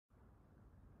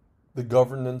The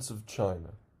Governance of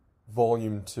China,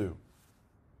 Volume 2,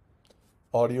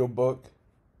 Audiobook,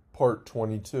 Part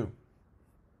 22.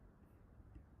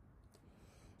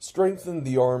 Strengthen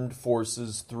the Armed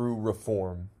Forces Through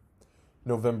Reform.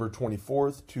 November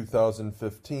 24th,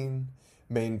 2015.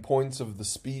 Main points of the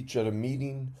speech at a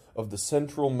meeting of the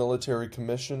Central Military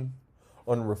Commission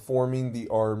on Reforming the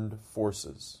Armed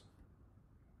Forces.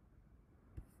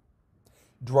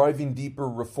 Driving deeper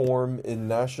reform in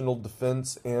national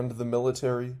defense and the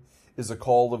military is a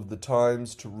call of the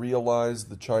times to realize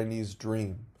the Chinese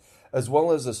dream, as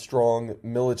well as a strong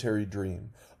military dream,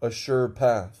 a sure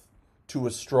path to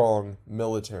a strong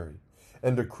military,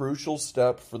 and a crucial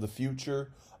step for the future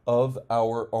of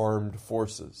our armed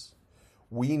forces.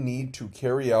 We need to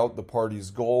carry out the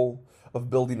party's goal of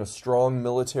building a strong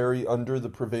military under the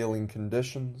prevailing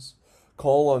conditions,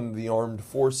 call on the armed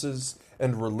forces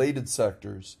and related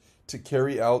sectors to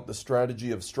carry out the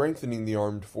strategy of strengthening the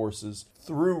armed forces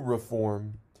through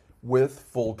reform with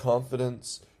full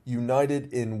confidence,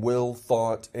 united in will,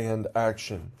 thought, and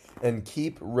action, and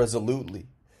keep resolutely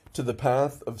to the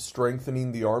path of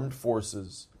strengthening the armed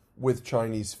forces with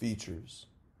Chinese features.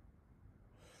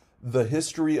 The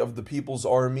history of the People's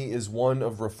Army is one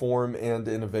of reform and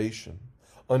innovation.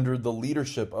 Under the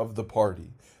leadership of the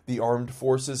party, the armed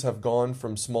forces have gone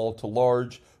from small to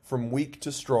large, from weak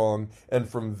to strong, and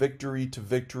from victory to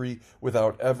victory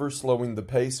without ever slowing the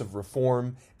pace of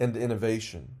reform and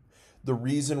innovation. The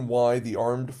reason why the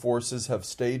armed forces have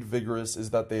stayed vigorous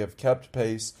is that they have kept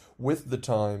pace with the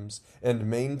times and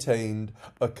maintained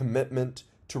a commitment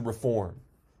to reform.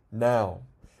 Now,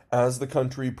 as the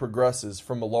country progresses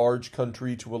from a large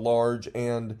country to a large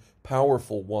and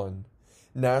powerful one,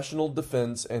 national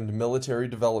defense and military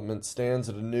development stands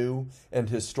at a new and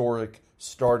historic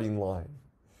starting line.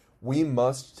 We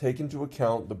must take into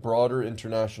account the broader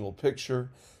international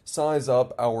picture, size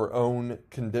up our own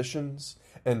conditions,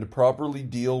 and properly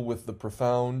deal with the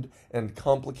profound and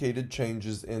complicated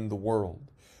changes in the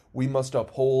world. We must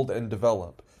uphold and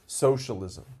develop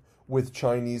socialism with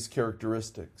Chinese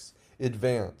characteristics,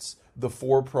 advance the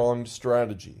four-pronged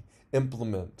strategy,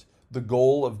 implement the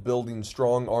goal of building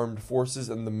strong armed forces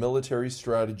and the military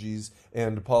strategies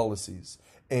and policies,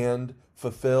 and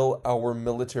fulfill our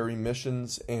military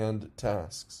missions and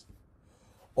tasks.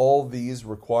 All these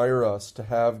require us to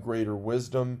have greater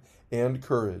wisdom and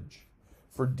courage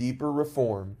for deeper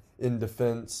reform in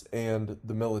defense and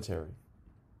the military.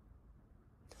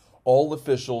 All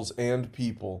officials and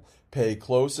people pay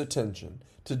close attention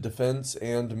to defense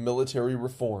and military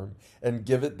reform and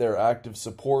give it their active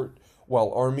support,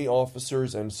 while Army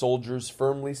officers and soldiers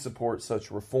firmly support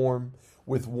such reform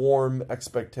with warm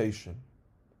expectation.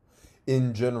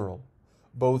 In general,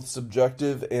 both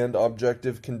subjective and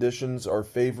objective conditions are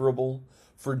favorable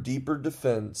for deeper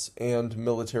defense and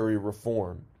military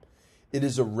reform. It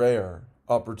is a rare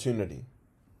opportunity.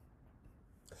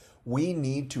 We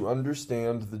need to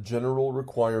understand the general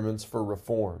requirements for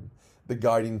reform. The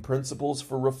guiding principles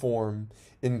for reform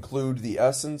include the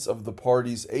essence of the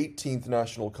party's 18th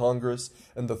National Congress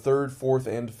and the 3rd, 4th,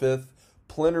 and 5th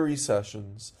plenary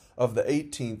sessions of the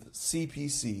 18th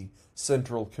CPC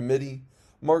Central Committee,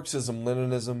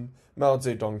 Marxism-Leninism, Mao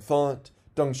Zedong thought,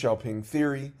 Deng Xiaoping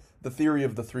theory, the theory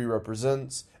of the three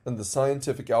represents, and the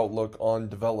scientific outlook on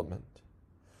development.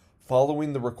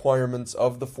 Following the requirements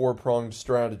of the four-pronged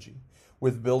strategy,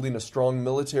 with building a strong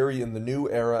military in the new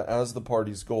era as the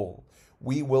party's goal,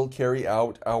 we will carry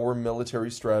out our military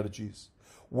strategies,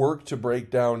 work to break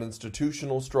down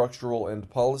institutional, structural, and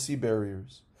policy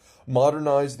barriers,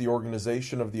 modernize the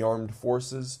organization of the armed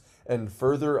forces, and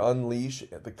further unleash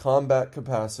the combat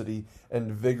capacity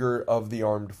and vigor of the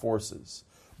armed forces.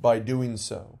 By doing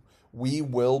so, we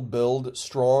will build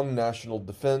strong national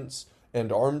defense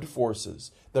and armed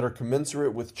forces that are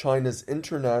commensurate with China's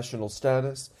international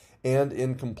status and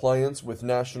in compliance with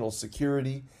national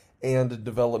security and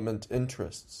development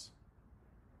interests,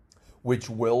 which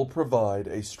will provide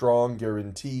a strong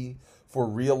guarantee for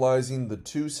realizing the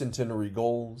two centenary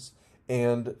goals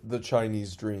and the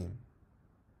Chinese dream.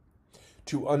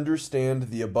 To understand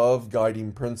the above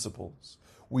guiding principles,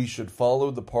 we should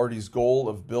follow the party's goal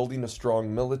of building a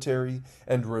strong military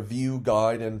and review,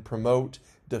 guide, and promote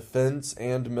defense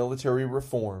and military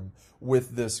reform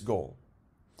with this goal.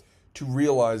 To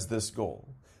realize this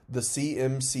goal, the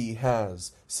CMC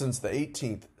has, since the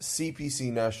 18th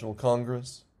CPC National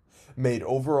Congress, made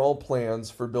overall plans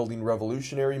for building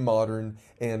revolutionary, modern,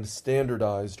 and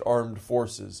standardized armed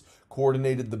forces,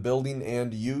 coordinated the building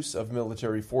and use of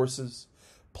military forces,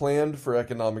 planned for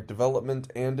economic development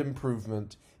and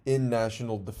improvement in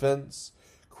national defense,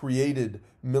 created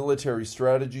military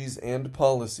strategies and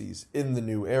policies in the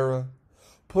new era,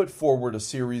 put forward a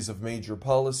series of major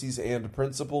policies and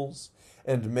principles,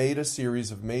 and made a series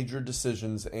of major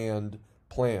decisions and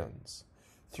plans.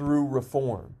 Through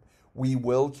reform, we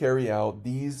will carry out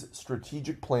these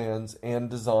strategic plans and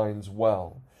designs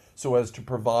well, so as to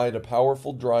provide a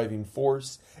powerful driving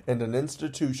force and an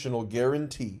institutional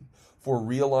guarantee for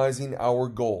realizing our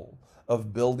goal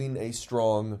of building a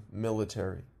strong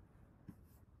military.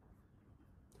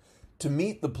 To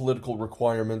meet the political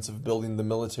requirements of building the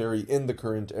military in the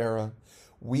current era,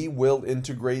 we will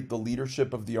integrate the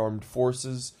leadership of the armed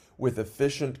forces with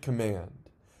efficient command.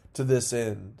 To this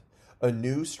end, a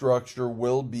new structure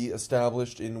will be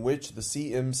established in which the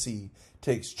CMC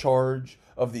takes charge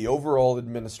of the overall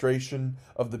administration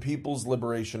of the People's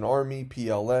Liberation Army,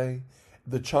 PLA,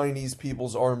 the Chinese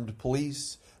People's Armed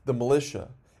Police, the militia,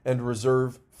 and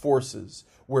reserve forces,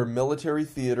 where military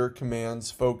theater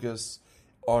commands focus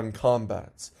on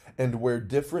combats, and where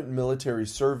different military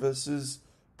services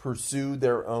pursue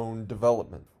their own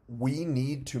development. We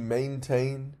need to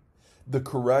maintain the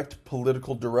correct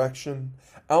political direction,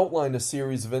 outline a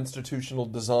series of institutional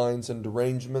designs and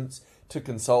arrangements to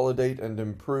consolidate and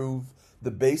improve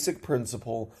the basic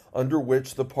principle under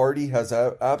which the party has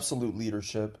absolute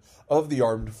leadership of the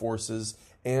armed forces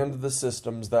and the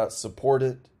systems that support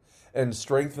it, and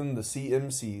strengthen the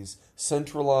CMC's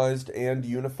centralized and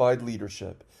unified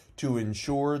leadership to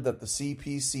ensure that the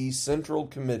CPC Central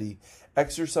Committee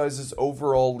exercises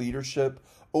overall leadership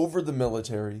over the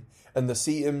military and the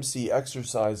CMC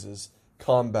exercises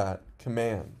combat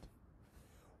command.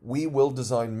 We will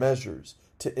design measures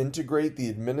to integrate the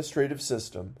administrative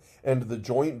system and the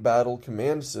Joint Battle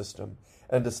Command System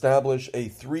and establish a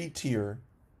three-tier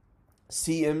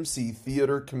CMC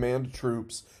Theater Command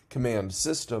Troops Command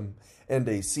System and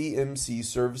a CMC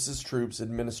Services Troops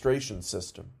Administration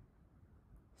System.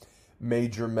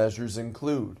 Major measures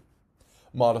include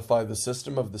modify the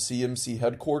system of the CMC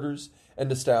headquarters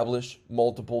and establish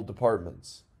multiple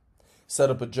departments, set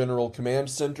up a general command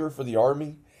center for the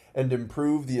Army, and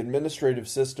improve the administrative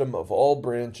system of all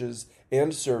branches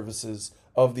and services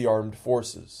of the armed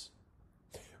forces.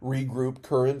 Regroup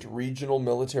current regional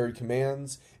military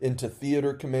commands into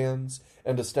theater commands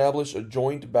and establish a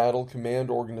joint battle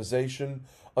command organization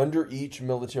under each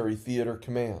military theater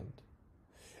command.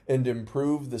 And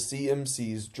improve the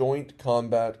CMC's Joint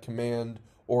Combat Command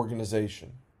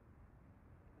organization.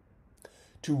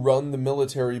 To run the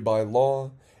military by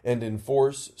law and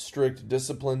enforce strict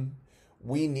discipline,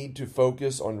 we need to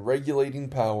focus on regulating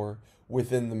power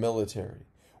within the military,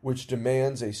 which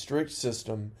demands a strict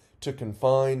system to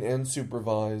confine and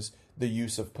supervise the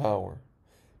use of power.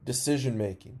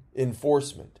 Decision-making,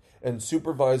 enforcement, and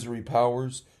supervisory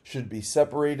powers should be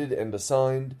separated and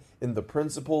assigned in the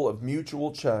principle of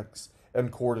mutual checks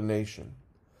and coordination.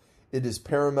 It is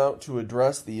paramount to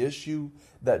address the issue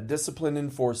that discipline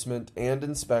enforcement and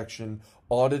inspection,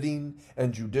 auditing,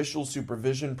 and judicial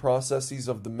supervision processes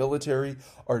of the military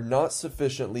are not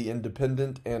sufficiently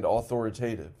independent and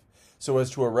authoritative, so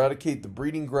as to eradicate the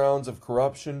breeding grounds of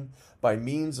corruption by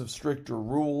means of stricter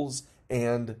rules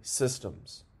and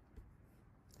systems.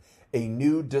 A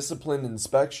new discipline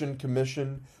inspection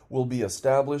commission will be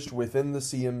established within the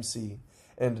CMC,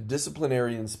 and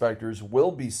disciplinary inspectors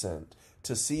will be sent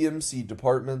to CMC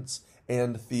departments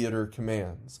and theater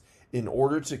commands in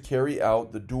order to carry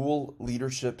out the dual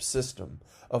leadership system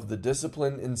of the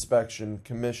Discipline Inspection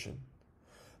Commission.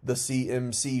 The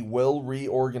CMC will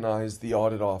reorganize the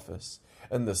audit office,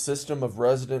 and the system of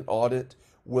resident audit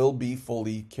will be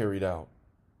fully carried out.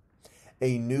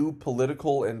 A new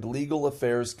Political and Legal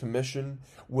Affairs Commission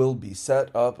will be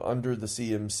set up under the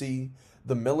CMC,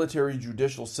 the military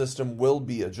judicial system will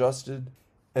be adjusted,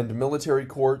 and military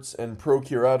courts and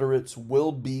procuratorates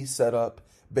will be set up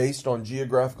based on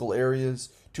geographical areas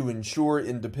to ensure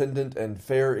independent and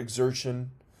fair exertion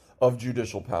of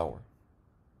judicial power.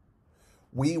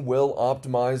 We will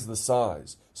optimize the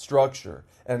size, structure,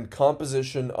 and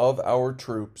composition of our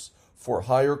troops for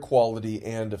higher quality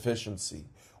and efficiency,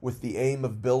 with the aim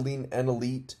of building an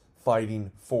elite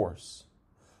fighting force.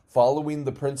 Following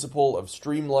the principle of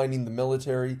streamlining the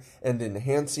military and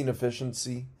enhancing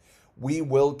efficiency, we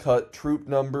will cut troop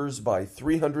numbers by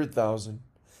 300,000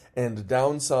 and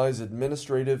downsize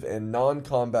administrative and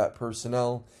non-combat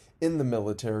personnel in the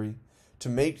military to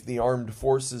make the armed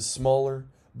forces smaller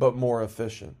but more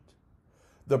efficient.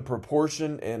 The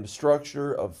proportion and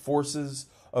structure of forces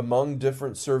among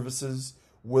different services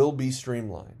will be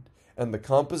streamlined, and the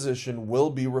composition will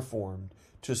be reformed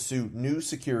to suit new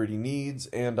security needs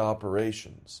and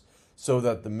operations, so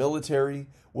that the military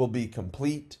will be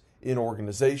complete in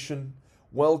organization,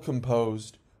 well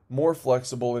composed, more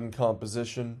flexible in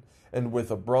composition, and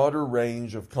with a broader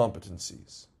range of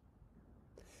competencies.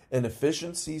 An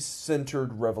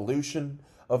efficiency-centered revolution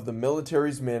of the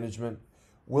military's management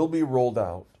will be rolled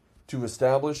out to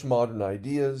establish modern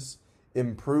ideas,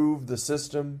 improve the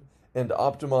system, and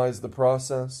optimize the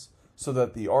process so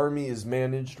that the Army is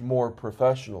managed more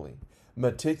professionally,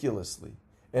 meticulously,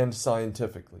 and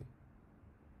scientifically.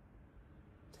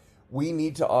 We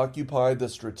need to occupy the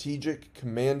strategic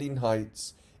commanding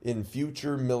heights in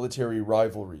future military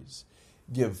rivalries,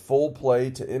 give full play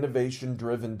to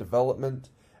innovation-driven development,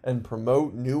 and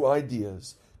promote new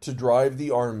ideas to drive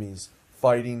the Army's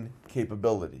fighting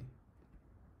capability.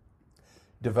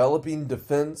 Developing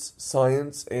defense,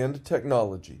 science, and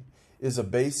technology is a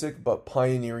basic but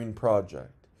pioneering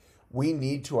project. We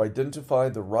need to identify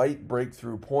the right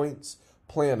breakthrough points,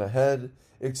 plan ahead,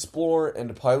 explore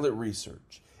and pilot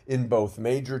research in both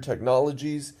major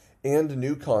technologies and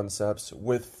new concepts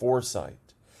with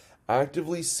foresight.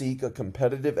 Actively seek a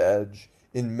competitive edge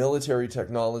in military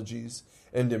technologies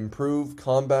and improve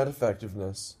combat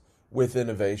effectiveness with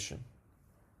innovation.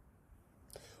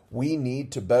 We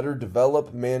need to better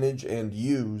develop, manage, and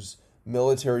use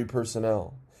military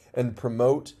personnel and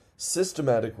promote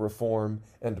systematic reform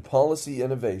and policy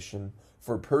innovation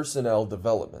for personnel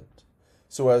development,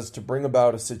 so as to bring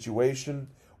about a situation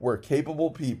where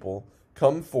capable people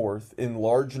come forth in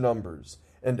large numbers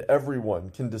and everyone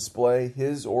can display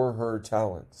his or her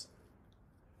talents.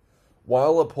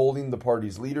 While upholding the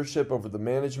party's leadership over the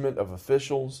management of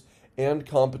officials and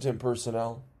competent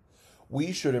personnel,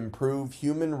 we should improve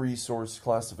human resource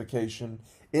classification,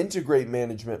 integrate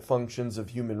management functions of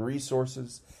human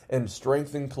resources, and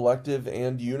strengthen collective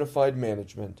and unified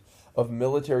management of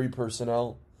military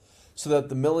personnel so that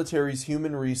the military's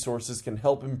human resources can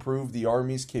help improve the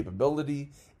Army's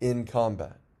capability in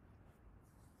combat.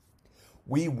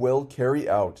 We will carry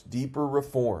out deeper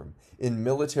reform in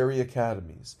military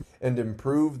academies and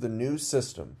improve the new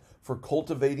system for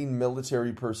cultivating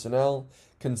military personnel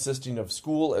consisting of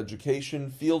school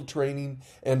education, field training,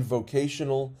 and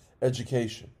vocational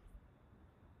education.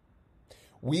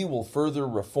 We will further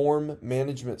reform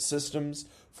management systems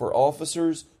for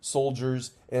officers,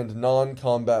 soldiers, and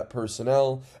non-combat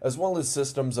personnel, as well as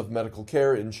systems of medical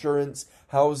care, insurance,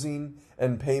 housing,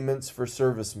 and payments for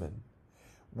servicemen.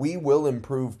 We will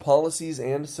improve policies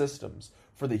and systems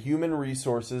for the human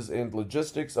resources and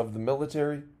logistics of the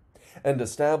military, and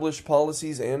establish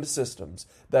policies and systems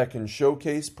that can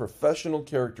showcase professional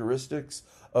characteristics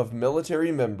of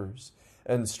military members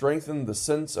and strengthen the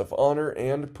sense of honor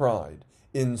and pride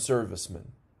in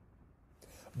servicemen.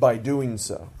 By doing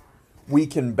so, we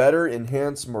can better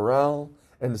enhance morale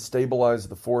and stabilize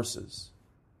the forces.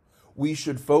 We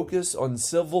should focus on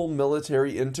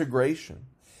civil-military integration,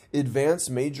 advance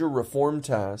major reform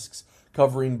tasks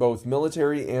covering both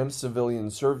military and civilian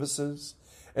services,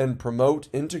 and promote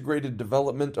integrated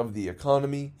development of the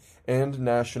economy and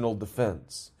national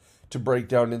defense. To break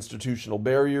down institutional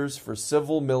barriers for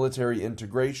civil-military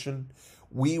integration,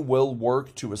 we will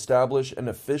work to establish an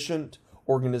efficient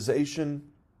organization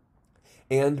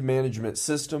and management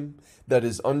system that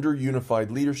is under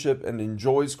unified leadership and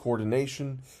enjoys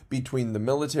coordination between the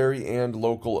military and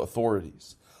local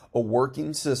authorities. A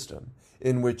working system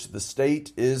in which the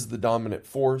state is the dominant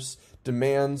force,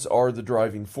 demands are the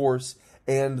driving force,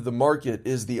 and the market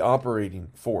is the operating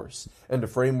force, and a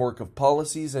framework of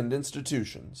policies and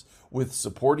institutions with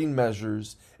supporting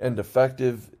measures and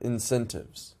effective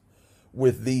incentives.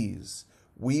 With these,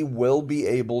 we will be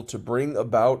able to bring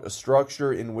about a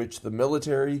structure in which the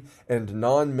military and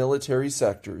non-military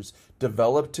sectors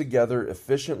develop together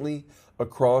efficiently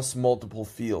across multiple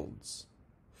fields.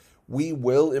 We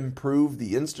will improve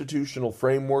the institutional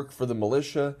framework for the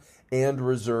militia and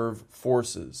reserve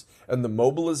forces and the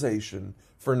mobilization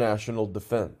for national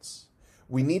defense.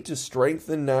 We need to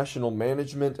strengthen national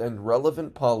management and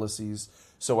relevant policies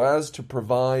so as to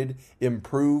provide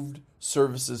improved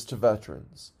services to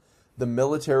veterans. The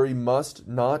military must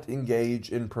not engage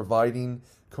in providing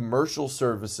commercial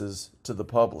services to the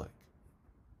public.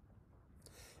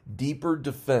 Deeper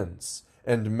defense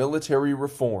and military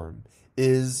reform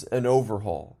is an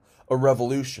overhaul, a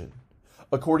revolution.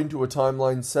 According to a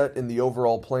timeline set in the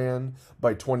overall plan,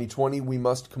 by 2020 we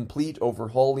must complete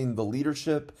overhauling the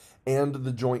leadership and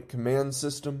the Joint Command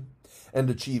System and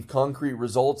achieve concrete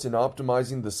results in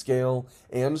optimizing the scale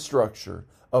and structure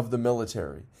of the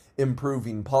military,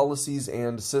 improving policies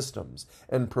and systems,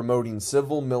 and promoting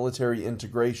civil-military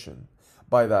integration.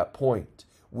 By that point,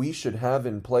 we should have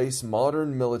in place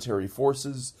modern military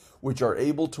forces which are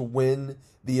able to win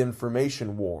the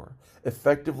information war,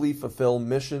 effectively fulfill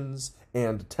missions,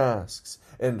 and tasks,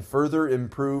 and further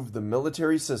improve the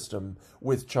military system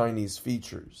with Chinese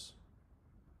features.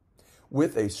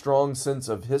 With a strong sense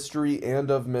of history and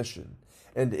of mission,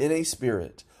 and in a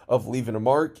spirit of leaving a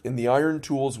mark in the iron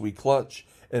tools we clutch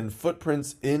and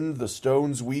footprints in the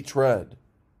stones we tread,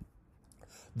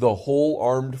 the whole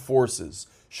armed forces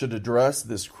should address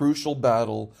this crucial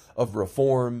battle of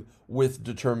reform with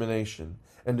determination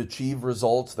and achieve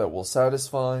results that will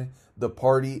satisfy the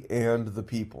party and the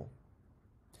people.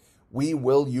 We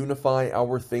will unify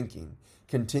our thinking,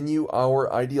 continue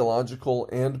our ideological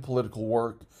and political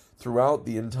work throughout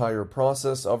the entire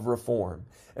process of reform,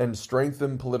 and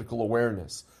strengthen political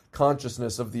awareness,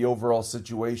 consciousness of the overall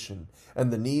situation,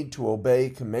 and the need to obey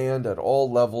command at all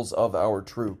levels of our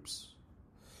troops.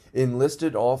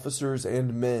 Enlisted officers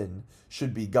and men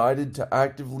should be guided to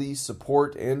actively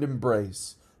support and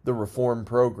embrace the reform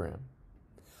program.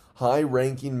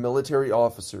 High-ranking military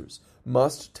officers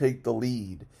must take the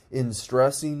lead in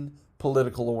stressing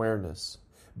political awareness,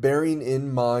 bearing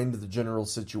in mind the general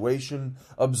situation,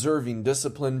 observing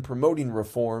discipline, promoting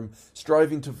reform,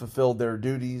 striving to fulfill their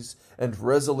duties, and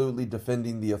resolutely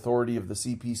defending the authority of the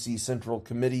CPC Central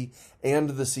Committee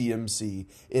and the CMC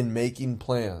in making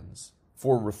plans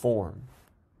for reform.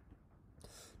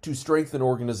 To strengthen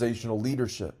organizational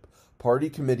leadership,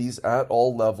 party committees at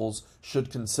all levels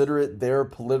should consider it their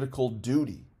political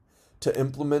duty to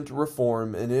implement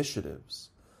reform initiatives.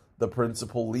 The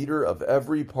principal leader of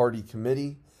every party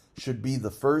committee should be the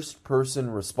first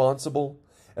person responsible,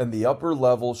 and the upper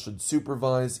level should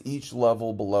supervise each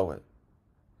level below it.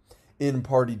 In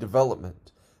party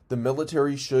development, the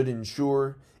military should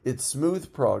ensure its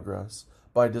smooth progress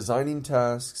by designing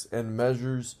tasks and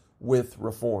measures with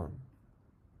reform.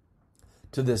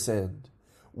 To this end,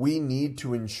 we need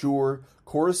to ensure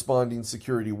corresponding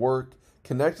security work,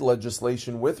 connect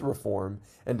legislation with reform,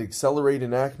 and accelerate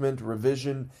enactment,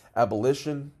 revision,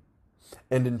 abolition,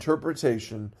 and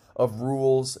interpretation of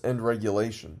rules and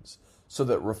regulations, so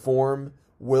that reform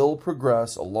will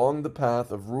progress along the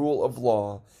path of rule of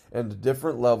law and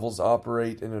different levels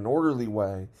operate in an orderly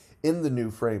way in the new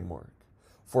framework.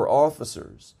 For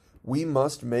officers, we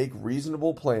must make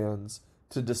reasonable plans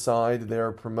to decide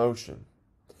their promotion,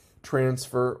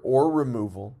 transfer, or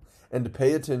removal, and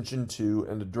pay attention to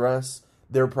and address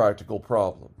their practical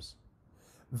problems.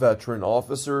 Veteran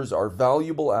officers are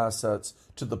valuable assets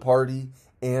to the party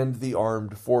and the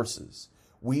armed forces.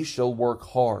 We shall work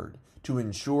hard to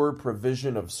ensure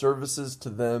provision of services to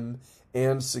them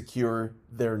and secure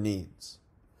their needs.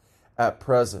 At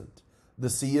present, the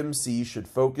CMC should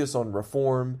focus on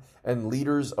reform, and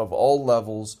leaders of all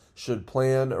levels should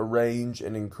plan, arrange,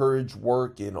 and encourage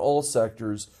work in all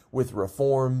sectors with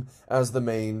reform as the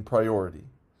main priority.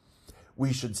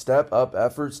 We should step up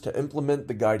efforts to implement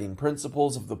the guiding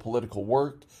principles of the Political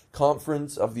Work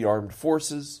Conference of the Armed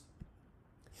Forces,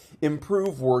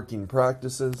 improve working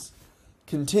practices,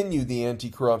 continue the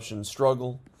anti-corruption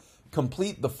struggle,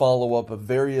 complete the follow-up of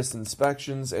various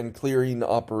inspections and clearing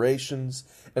operations,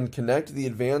 and connect the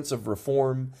advance of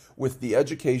reform with the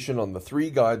education on the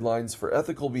 3 guidelines for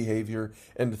ethical behavior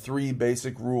and 3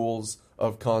 basic rules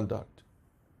of conduct.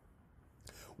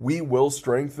 We will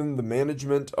strengthen the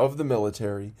management of the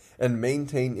military and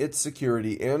maintain its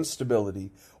security and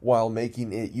stability while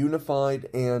making it unified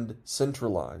and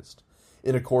centralized,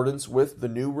 in accordance with the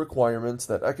new requirements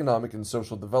that economic and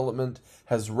social development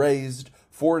has raised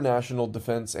for national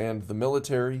defense and the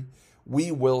military. We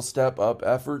will step up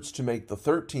efforts to make the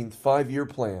 13th 5-year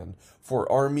plan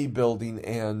for Army building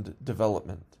and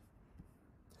development.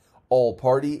 All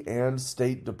party and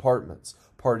state departments,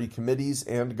 party committees,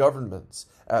 and governments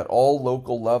at all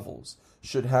local levels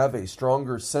should have a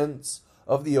stronger sense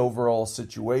of the overall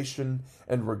situation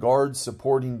and regard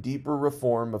supporting deeper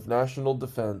reform of national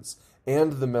defense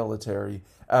and the military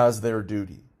as their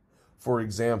duty. For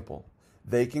example,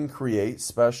 they can create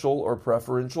special or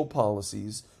preferential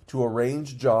policies to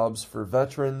arrange jobs for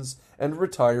veterans and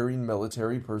retiring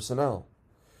military personnel.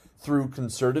 Through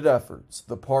concerted efforts,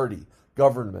 the party,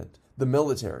 government, the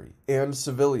military, and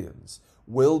civilians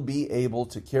will be able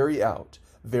to carry out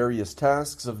various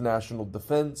tasks of national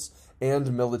defense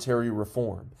and military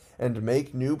reform, and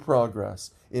make new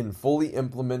progress in fully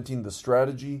implementing the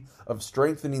strategy of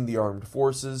strengthening the armed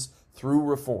forces through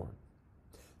reform.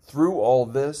 Through all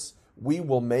this, we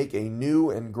will make a new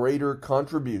and greater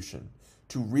contribution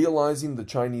to realizing the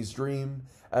Chinese dream,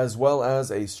 as well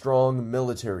as a strong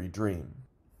military dream.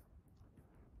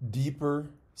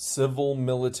 Deeper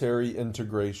civil-military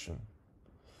integration.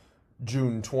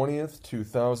 June 20th,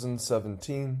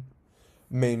 2017.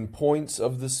 Main points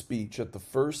of the speech at the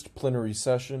first plenary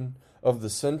session of the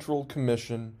Central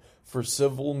Commission for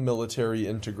Civil-Military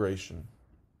Integration.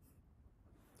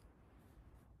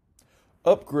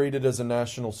 Upgraded as a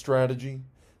national strategy,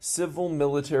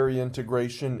 civil-military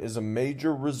integration is a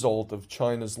major result of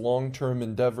China's long-term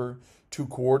endeavor to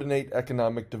coordinate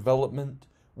economic development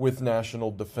with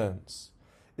national defense.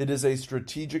 It is a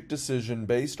strategic decision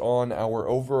based on our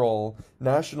overall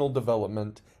national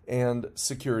development and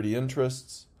security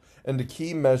interests, and a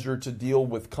key measure to deal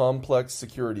with complex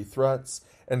security threats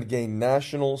and gain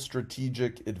national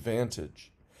strategic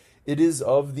advantage. It is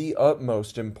of the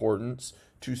utmost importance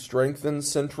to strengthen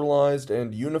centralized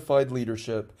and unified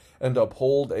leadership and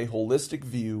uphold a holistic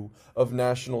view of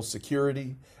national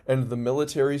security and the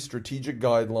military strategic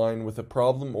guideline with a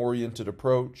problem-oriented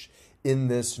approach in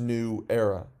this new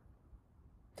era.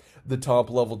 The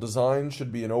top-level design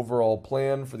should be an overall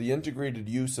plan for the integrated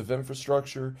use of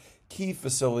infrastructure, key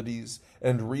facilities,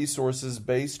 and resources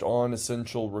based on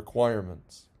essential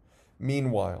requirements.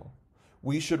 Meanwhile,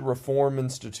 we should reform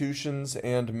institutions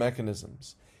and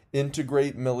mechanisms,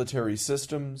 integrate military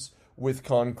systems with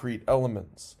concrete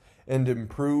elements, and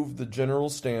improve the general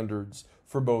standards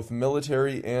for both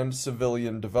military and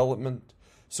civilian development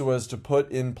so as to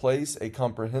put in place a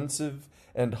comprehensive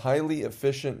and highly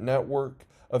efficient network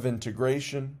of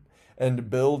integration and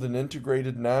build an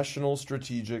integrated national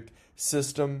strategic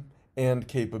system and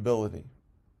capability.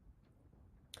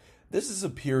 This is a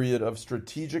period of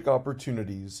strategic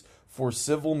opportunities for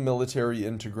civil-military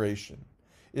integration.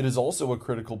 It is also a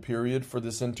critical period for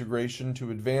this integration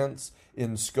to advance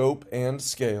in scope and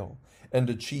scale and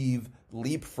achieve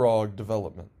leapfrog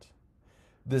development.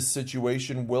 This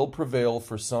situation will prevail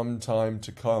for some time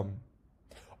to come.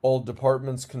 All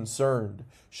departments concerned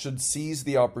should seize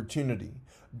the opportunity,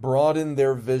 broaden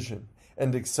their vision,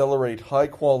 and accelerate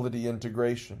high-quality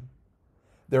integration.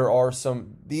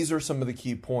 These are some of the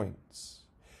key points: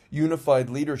 unified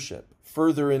leadership,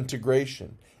 further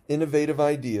integration, innovative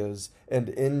ideas, and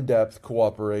in-depth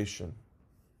cooperation.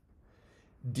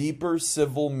 Deeper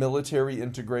civil-military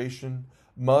integration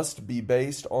must be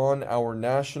based on our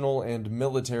national and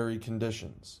military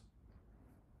conditions.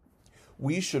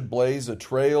 We should blaze a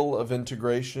trail of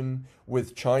integration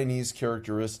with Chinese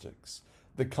characteristics.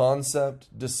 The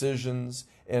concept, decisions,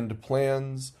 and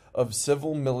plans of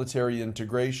civil-military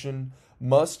integration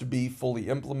must be fully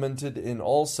implemented in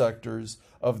all sectors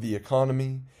of the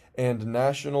economy and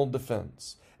national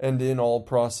defense, and in all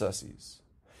processes.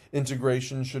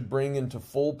 Integration should bring into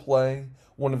full play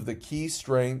one of the key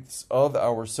strengths of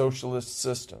our socialist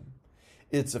system,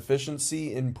 its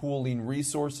efficiency in pooling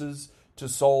resources to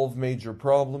solve major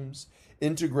problems.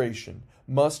 Integration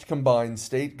must combine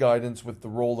state guidance with the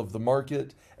role of the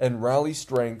market and rally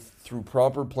strength through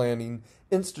proper planning,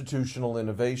 institutional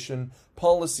innovation,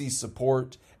 policy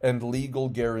support, and legal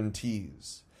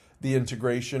guarantees. The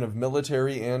integration of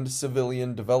military and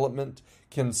civilian development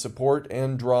can support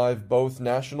and drive both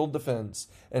national defense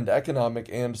and economic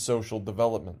and social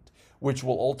development, which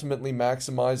will ultimately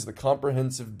maximize the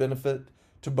comprehensive benefit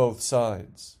to both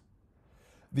sides.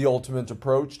 The ultimate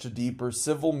approach to deeper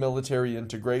civil-military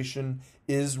integration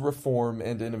is reform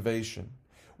and innovation.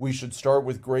 We should start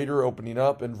with greater opening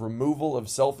up and removal of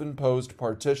self-imposed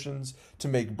partitions to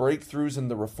make breakthroughs in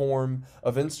the reform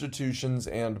of institutions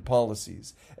and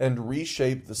policies, and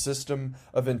reshape the system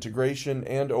of integration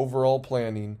and overall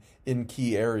planning in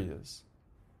key areas.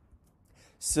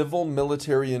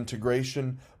 Civil-military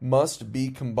integration must be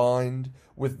combined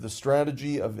with the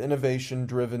strategy of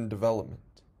innovation-driven development.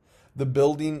 The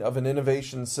building of an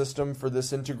innovation system for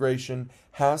this integration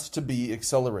has to be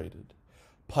accelerated.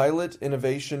 Pilot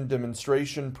innovation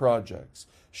demonstration projects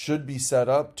should be set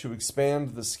up to expand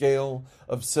the scale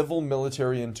of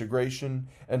civil-military integration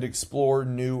and explore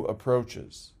new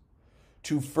approaches.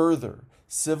 To further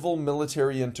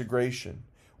civil-military integration,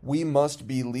 we must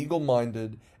be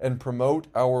legal-minded and promote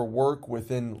our work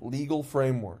within legal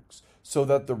frameworks so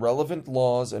that the relevant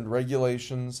laws and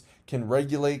regulations can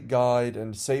regulate, guide,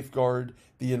 and safeguard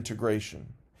the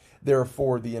integration.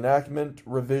 Therefore, the enactment,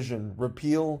 revision,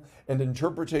 repeal, and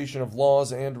interpretation of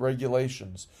laws and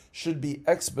regulations should be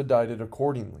expedited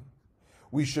accordingly.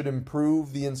 We should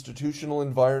improve the institutional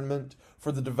environment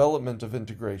for the development of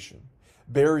integration.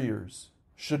 Barriers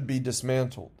should be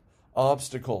dismantled.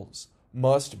 Obstacles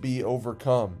must be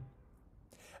overcome.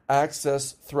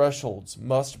 Access thresholds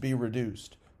must be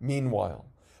reduced. Meanwhile,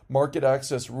 market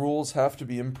access rules have to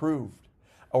be improved.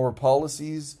 Our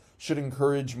policies should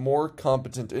encourage more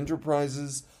competent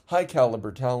enterprises,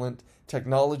 high-caliber talent,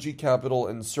 technology capital,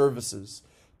 and services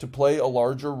to play a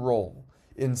larger role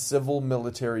in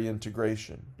civil-military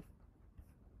integration.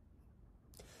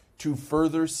 To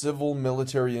further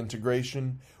civil-military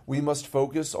integration, we must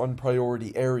focus on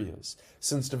priority areas,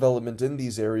 since development in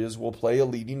these areas will play a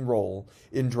leading role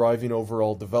in driving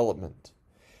overall development.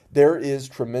 There is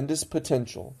tremendous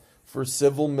potential for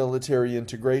civil-military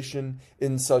integration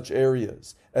in such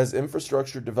areas as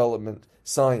infrastructure development,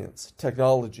 science,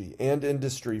 technology, and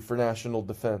industry for national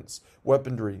defense,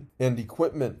 weaponry and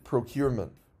equipment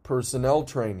procurement, personnel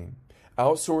training,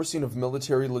 outsourcing of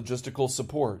military logistical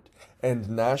support, and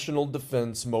national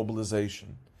defense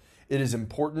mobilization. It is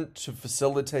important to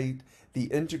facilitate the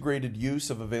integrated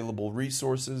use of available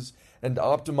resources and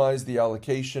optimize the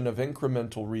allocation of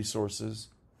incremental resources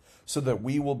so that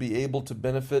we will be able to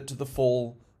benefit to the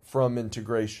full from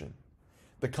integration.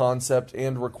 The concept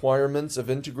and requirements of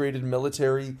integrated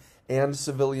military and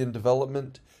civilian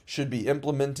development should be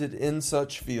implemented in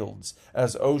such fields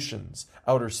as oceans,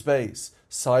 outer space,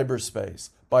 cyberspace,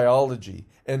 biology,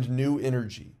 and new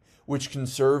energy, which can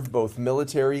serve both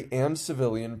military and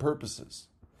civilian purposes.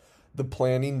 The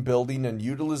planning, building, and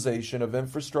utilization of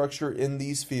infrastructure in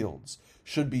these fields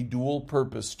should be dual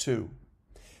purpose too.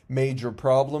 Major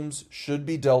problems should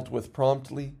be dealt with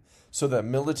promptly so that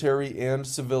military and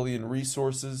civilian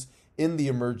resources in the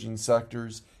emerging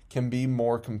sectors can be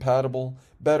more compatible,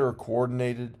 better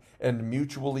coordinated, and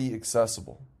mutually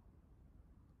accessible.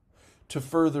 To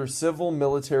further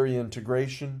civil-military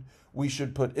integration, we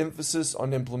should put emphasis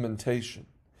on implementation.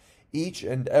 Each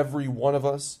and every one of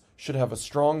us should have a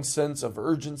strong sense of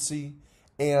urgency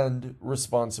and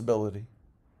responsibility.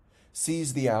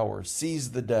 Seize the hour,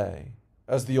 seize the day,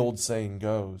 as the old saying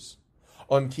goes.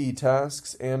 On key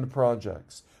tasks and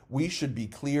projects, we should be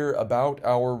clear about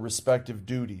our respective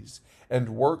duties and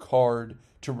work hard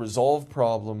to resolve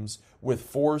problems with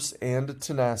force and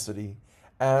tenacity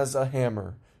as a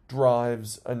hammer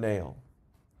drives a nail.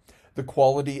 The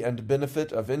quality and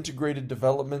benefit of integrated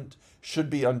development should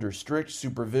be under strict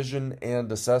supervision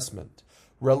and assessment.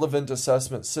 Relevant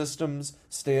assessment systems,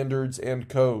 standards, and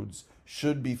codes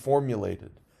should be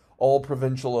formulated. All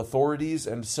provincial authorities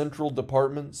and central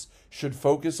departments should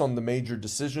focus on the major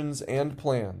decisions and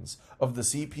plans of the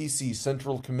CPC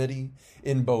Central Committee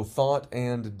in both thought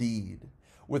and deed.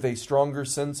 With a stronger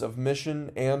sense of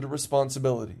mission and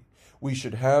responsibility, we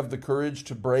should have the courage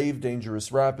to brave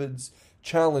dangerous rapids,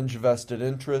 challenge vested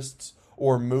interests,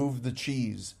 or move the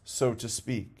cheese, so to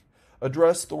speak,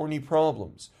 address thorny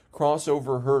problems, cross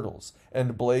over hurdles,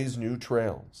 and blaze new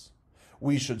trails.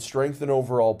 We should strengthen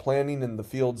overall planning in the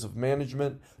fields of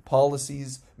management,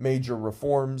 policies, major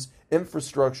reforms,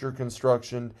 infrastructure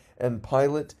construction, and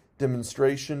pilot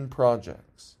demonstration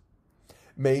projects.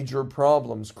 Major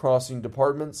problems crossing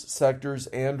departments, sectors,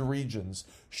 and regions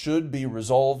should be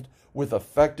resolved with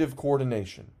effective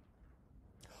coordination.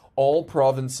 All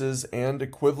provinces and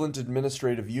equivalent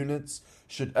administrative units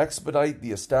should expedite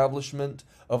the establishment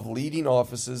of leading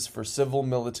offices for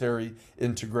civil-military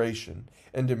integration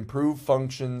and improve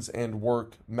functions and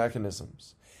work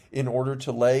mechanisms in order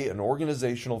to lay an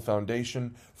organizational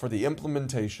foundation for the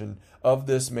implementation of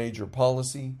this major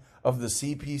policy of the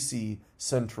CPC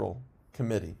Central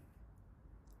Committee.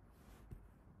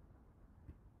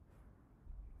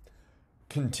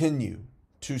 Continue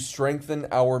to strengthen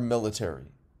our military.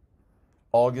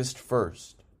 August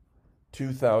 1st,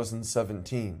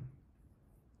 2017.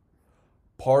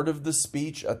 Part of the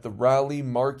speech at the rally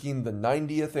marking the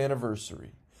 90th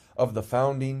anniversary of the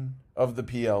founding of the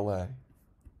PLA.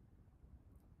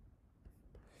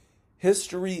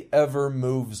 History ever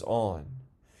moves on.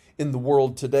 In the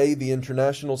world today, the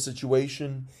international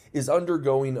situation is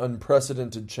undergoing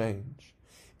unprecedented change.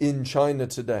 In China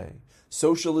today,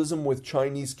 socialism with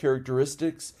Chinese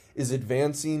characteristics is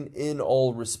advancing in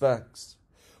all respects.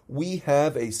 We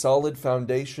have a solid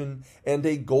foundation and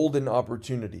a golden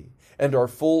opportunity, and are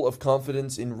full of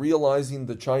confidence in realizing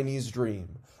the Chinese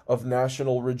dream of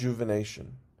national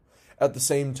rejuvenation. At the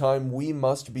same time, we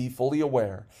must be fully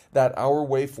aware that our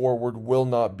way forward will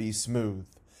not be smooth.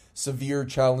 Severe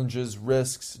challenges,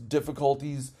 risks,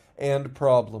 difficulties, and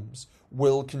problems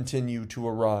will continue to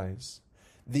arise.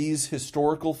 These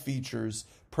historical features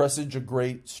presage a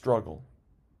great struggle.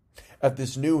 At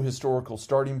this new historical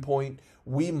starting point,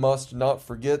 we must not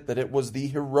forget that it was the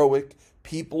heroic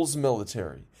People's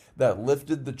Military that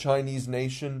lifted the Chinese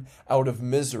nation out of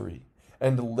misery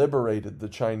and liberated the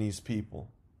Chinese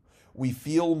people. We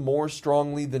feel more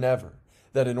strongly than ever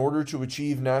that in order to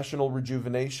achieve national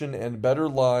rejuvenation and better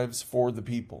lives for the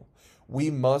people, we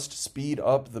must speed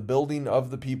up the building of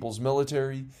the People's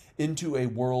Military into a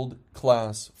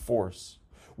world-class force.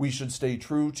 We should stay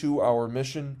true to our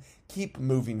mission, keep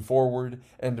moving forward,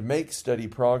 and make steady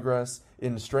progress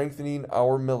in strengthening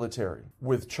our military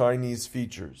with Chinese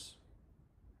features.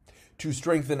 To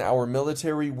strengthen our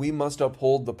military, we must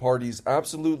uphold the party's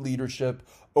absolute leadership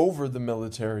over the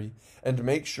military and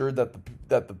make sure that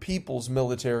the people's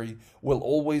military will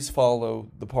always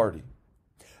follow the party.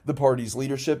 The party's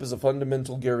leadership is a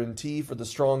fundamental guarantee for the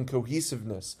strong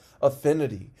cohesiveness,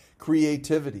 affinity,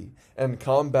 creativity, and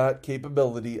combat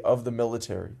capability of the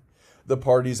military. The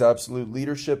party's absolute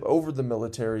leadership over the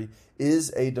military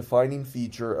is a defining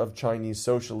feature of Chinese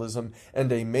socialism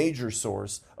and a major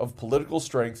source of political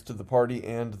strength to the party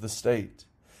and the state.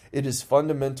 It is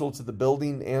fundamental to the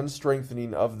building and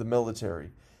strengthening of the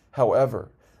military.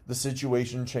 However, the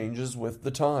situation changes with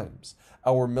the times.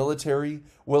 Our military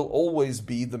will always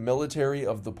be the military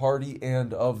of the party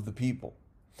and of the people.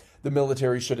 The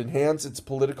military should enhance its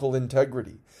political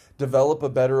integrity, develop a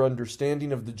better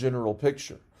understanding of the general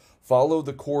picture, follow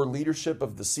the core leadership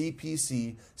of the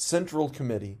CPC Central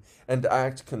Committee, and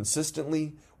act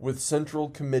consistently with Central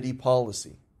Committee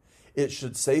policy. It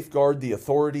should safeguard the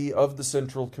authority of the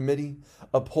Central Committee,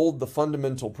 uphold the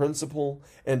fundamental principle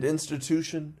and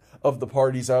institution of the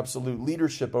party's absolute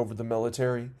leadership over the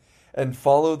military, and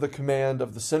follow the command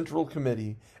of the Central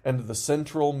Committee and the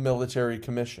Central Military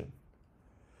Commission.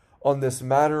 On this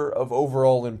matter of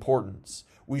overall importance,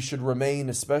 we should remain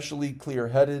especially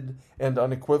clear-headed and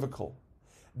unequivocal.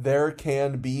 There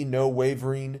can be no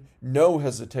wavering, no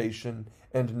hesitation,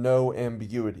 and no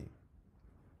ambiguity.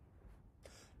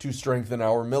 To strengthen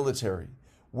our military,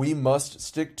 we must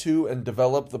stick to and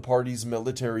develop the party's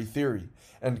military theory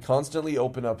and constantly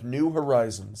open up new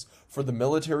horizons for the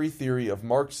military theory of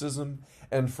Marxism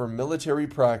and for military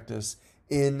practice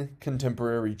in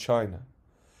contemporary China.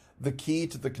 The key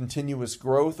to the continuous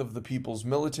growth of the people's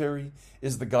military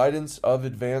is the guidance of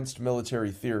advanced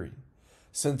military theory.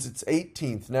 Since its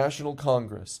 18th National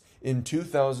Congress in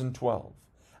 2012,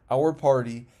 our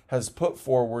party has put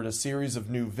forward a series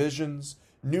of new visions,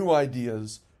 new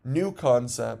ideas, new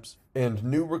concepts, and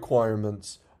new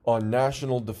requirements on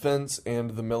national defense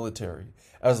and the military,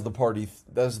 as the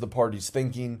party's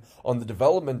thinking on the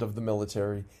development of the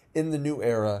military in the new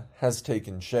era has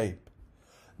taken shape.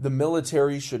 The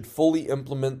military should fully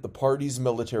implement the party's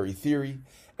military theory,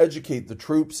 educate the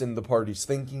troops in the party's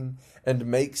thinking, and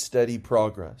make steady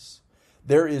progress.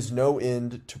 There is no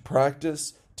end to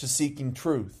practice, to seeking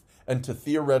truth, and to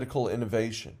theoretical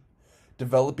innovation.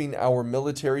 Developing our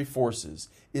military forces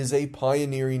is a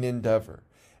pioneering endeavor.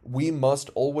 We must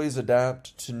always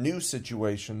adapt to new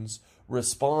situations,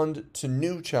 respond to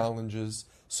new challenges,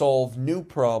 solve new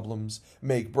problems,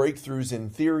 make breakthroughs in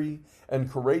theory, and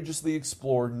courageously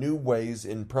explore new ways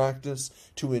in practice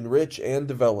to enrich and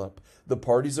develop the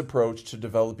party's approach to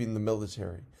developing the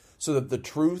military, so that the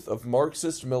truth of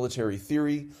Marxist military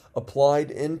theory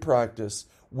applied in practice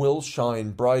will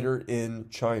shine brighter in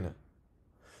China.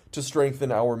 To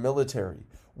strengthen our military,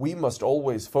 we must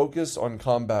always focus on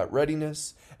combat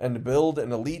readiness and build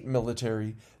an elite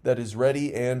military that is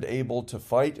ready and able to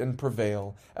fight and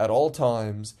prevail at all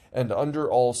times and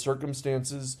under all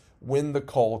circumstances when the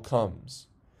call comes.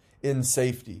 In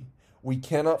safety, we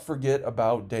cannot forget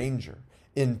about danger.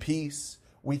 In peace,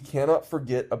 we cannot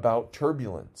forget about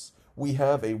turbulence. We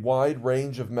have a wide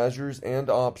range of measures and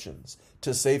options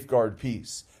to safeguard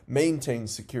peace, maintain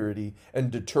security,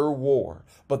 and deter war,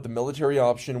 but the military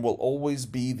option will always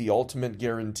be the ultimate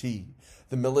guarantee.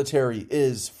 The military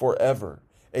is forever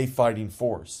a fighting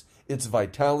force, its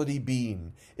vitality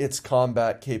being its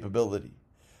combat capability.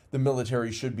 The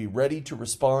military should be ready to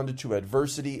respond to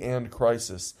adversity and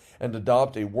crisis and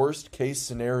adopt a worst-case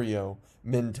scenario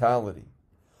mentality.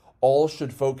 All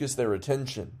should focus their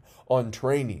attention on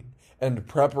training and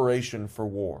preparation for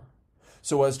war,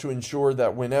 so as to ensure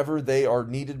that whenever they are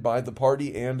needed by the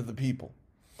party and the people,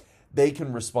 they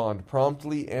can respond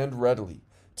promptly and readily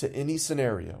to any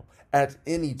scenario, at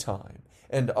any time,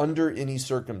 and under any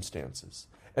circumstances,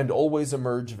 and always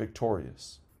emerge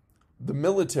victorious. The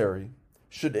military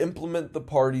should implement the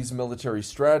party's military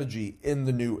strategy in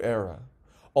the new era.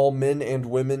 All men and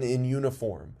women in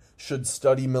uniform should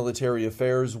study military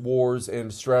affairs, wars,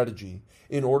 and strategy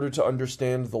in order to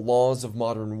understand the laws of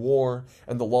modern war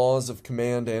and the laws of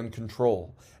command and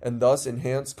control, and thus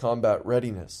enhance combat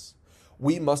readiness.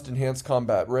 We must enhance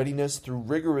combat readiness through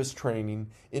rigorous training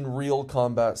in real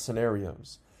combat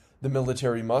scenarios. The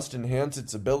military must enhance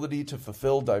its ability to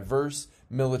fulfill diverse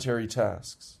military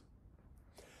tasks.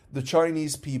 The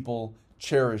Chinese people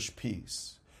cherish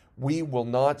peace. We will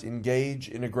not engage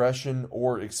in aggression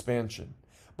or expansion,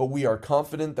 but we are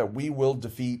confident that we will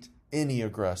defeat any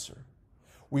aggressor.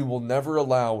 We will never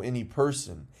allow any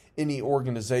person, any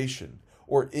organization,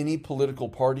 or any political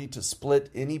party to split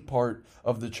any part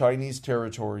of the Chinese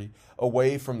territory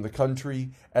away from the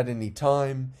country at any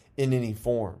time, in any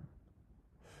form.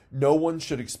 No one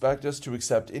should expect us to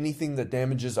accept anything that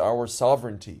damages our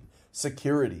sovereignty,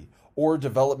 security, or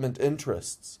development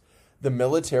interests. The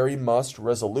military must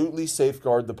resolutely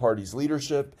safeguard the party's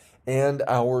leadership and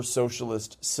our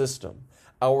socialist system,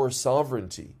 our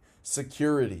sovereignty,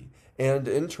 security, and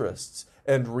interests,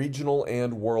 and regional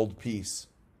and world peace.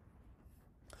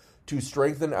 To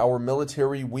strengthen our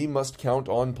military, we must count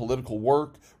on political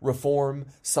work, reform,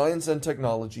 science and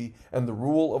technology, and the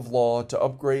rule of law to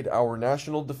upgrade our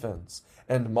national defense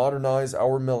and modernize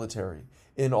our military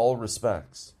in all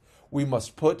respects. We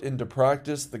must put into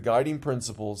practice the guiding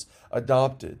principles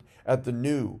adopted at the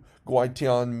new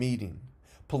Guitian meeting.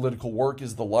 Political work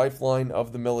is the lifeline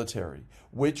of the military,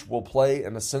 which will play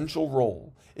an essential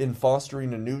role in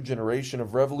fostering a new generation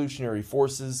of revolutionary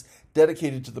forces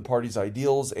dedicated to the party's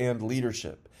ideals and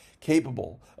leadership,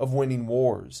 capable of winning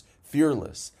wars,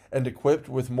 fearless, and equipped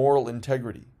with moral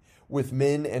integrity, with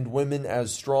men and women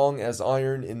as strong as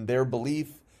iron in their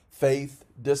belief, faith,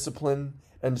 discipline,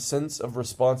 and sense of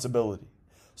responsibility,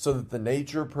 so that the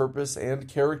nature, purpose, and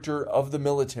character of the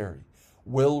military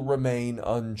will remain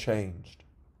unchanged.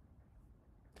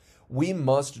 We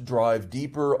must drive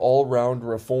deeper all-round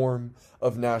reform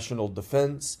of national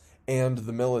defense and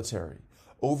the military,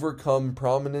 overcome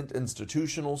prominent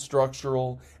institutional,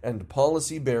 structural, and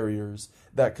policy barriers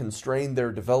that constrain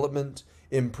their development,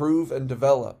 improve and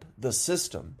develop the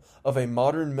system of a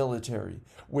modern military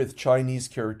with Chinese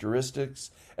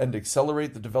characteristics, and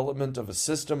accelerate the development of a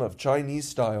system of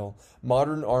Chinese-style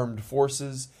modern armed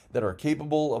forces that are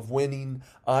capable of winning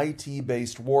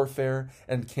IT-based warfare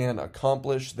and can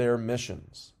accomplish their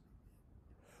missions.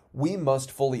 We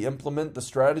must fully implement the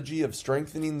strategy of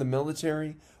strengthening the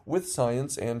military with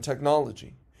science and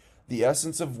technology, the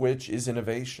essence of which is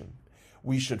innovation.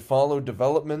 We should follow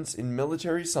developments in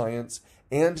military science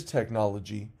and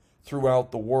technology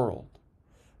throughout the world.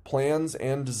 Plans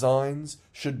and designs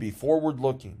should be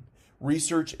forward-looking.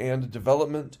 Research and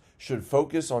development should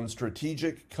focus on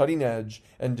strategic, cutting-edge,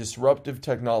 and disruptive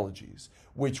technologies,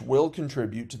 which will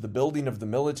contribute to the building of the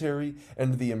military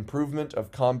and the improvement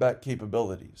of combat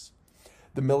capabilities.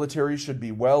 The military should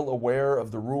be well aware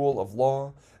of the rule of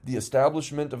law. The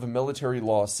establishment of a military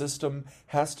law system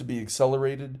has to be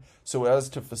accelerated so as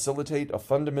to facilitate a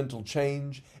fundamental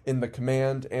change in the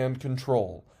command and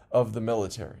control of the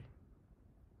military.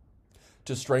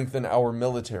 To strengthen our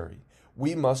military,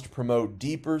 we must promote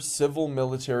deeper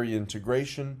civil-military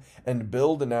integration and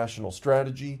build a national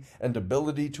strategy and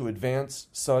ability to advance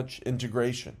such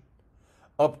integration.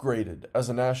 Upgraded as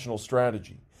a national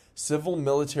strategy,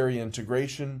 civil-military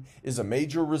integration is a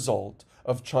major result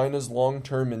of China's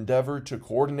long-term endeavor to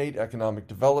coordinate economic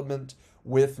development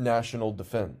with national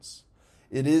defense.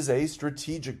 It is a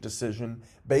strategic decision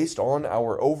based on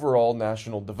our overall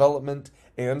national development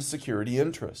and security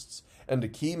interests, and a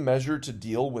key measure to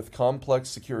deal with complex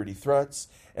security threats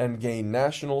and gain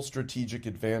national strategic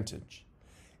advantage.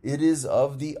 It is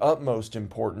of the utmost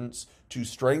importance to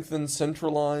strengthen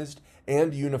centralized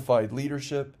and unified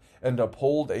leadership and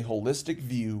uphold a holistic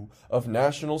view of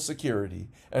national security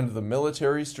and the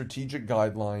military strategic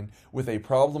guideline with a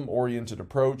problem-oriented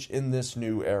approach in this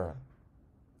new era.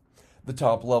 The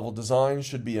top-level design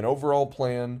should be an overall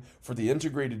plan for the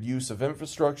integrated use of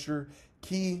infrastructure,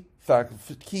 key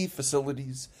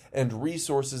facilities, and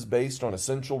resources based on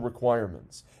essential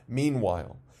requirements.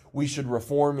 Meanwhile, we should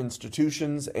reform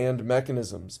institutions and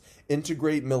mechanisms,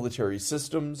 integrate military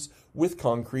systems with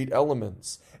concrete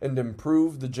elements, and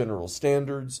improve the general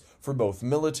standards for both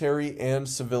military and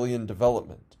civilian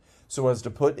development, so as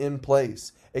to put in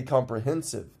place a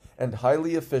comprehensive and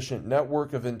highly efficient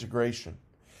network of integration.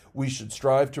 We should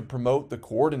strive to promote the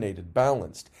coordinated,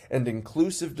 balanced, and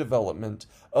inclusive development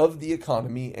of the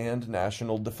economy and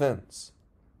national defense.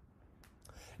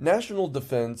 National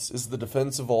defense is the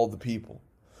defense of all the people.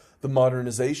 The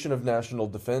modernization of national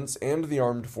defense and the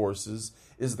armed forces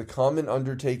is the common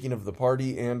undertaking of the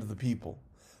party and the people.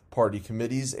 Party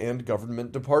committees and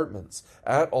government departments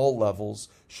at all levels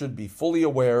should be fully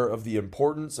aware of the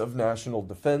importance of national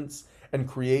defense and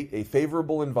create a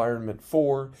favorable environment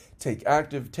for, take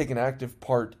an active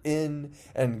part in,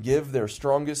 and give their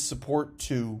strongest support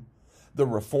to the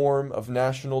reform of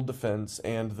national defense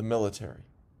and the military.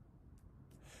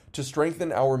 To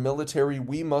strengthen our military,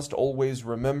 we must always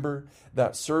remember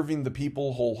that serving the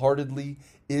people wholeheartedly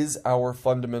is our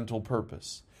fundamental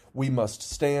purpose. We must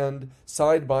stand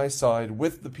side by side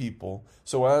with the people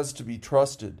so as to be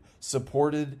trusted,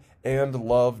 supported, and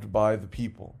loved by the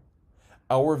people.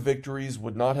 Our victories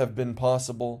would not have been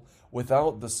possible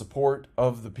without the support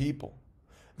of the people.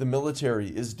 The military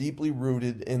is deeply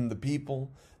rooted in the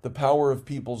people. The power of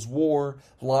people's war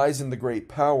lies in the great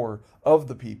power of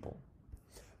the people.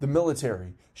 The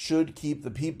military should keep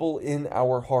the people in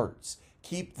our hearts,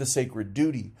 keep the sacred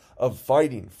duty of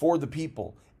fighting for the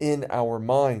people in our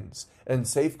minds, and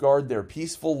safeguard their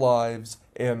peaceful lives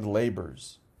and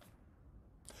labors.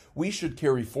 We should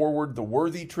carry forward the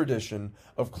worthy tradition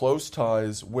of close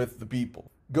ties with the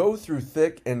people. Go through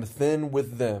thick and thin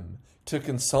with them to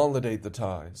consolidate the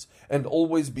ties, and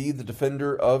always be the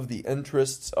defender of the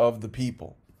interests of the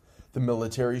people. The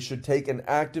military should take an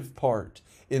active part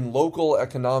in local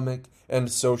economic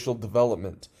and social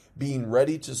development, being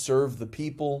ready to serve the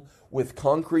people with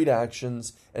concrete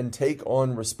actions and take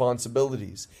on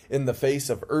responsibilities in the face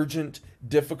of urgent,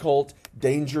 difficult,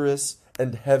 dangerous,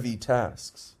 and heavy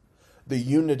tasks. The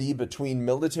unity between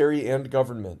military and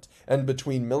government, and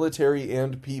between military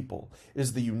and people,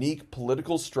 is the unique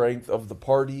political strength of the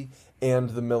party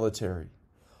and the military.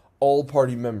 All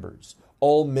party members,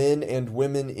 all men and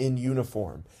women in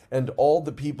uniform, and all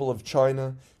the people of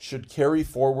China should carry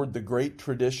forward the great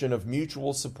tradition of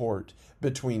mutual support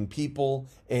between people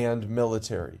and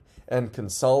military, and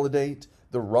consolidate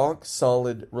the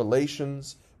rock-solid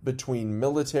relations between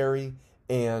military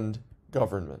and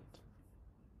government.